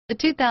The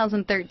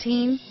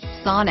 2013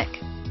 Sonic.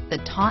 The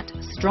taut,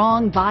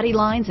 strong body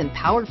lines and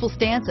powerful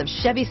stance of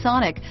Chevy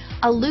Sonic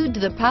allude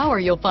to the power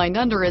you'll find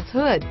under its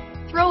hood.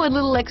 Throw a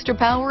little extra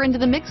power into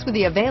the mix with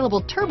the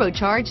available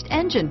turbocharged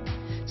engine.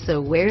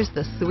 So where's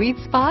the sweet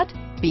spot?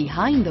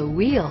 Behind the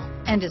wheel,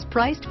 and is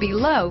priced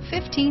below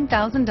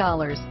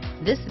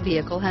 $15,000. This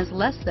vehicle has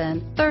less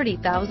than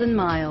 30,000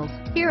 miles.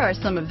 Here are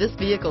some of this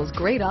vehicle's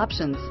great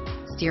options: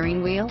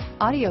 steering wheel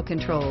audio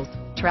controls,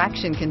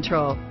 traction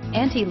control,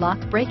 anti-lock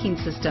braking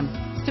system,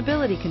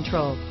 stability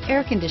control,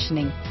 air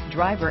conditioning,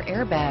 driver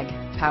airbag,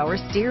 power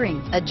steering,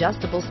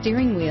 adjustable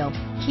steering wheel,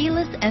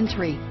 keyless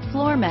entry,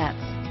 floor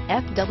mats,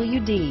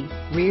 FWD,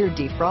 rear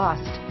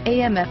defrost,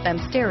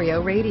 AM/FM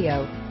stereo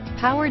radio,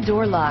 power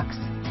door locks,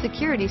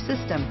 security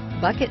system,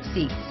 bucket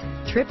seats,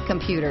 trip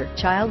computer,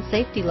 child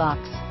safety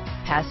locks,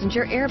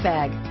 passenger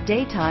airbag,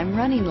 daytime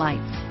running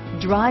lights.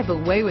 Drive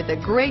away with a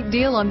great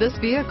deal on this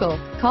vehicle.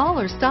 Call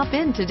or stop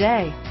in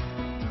today.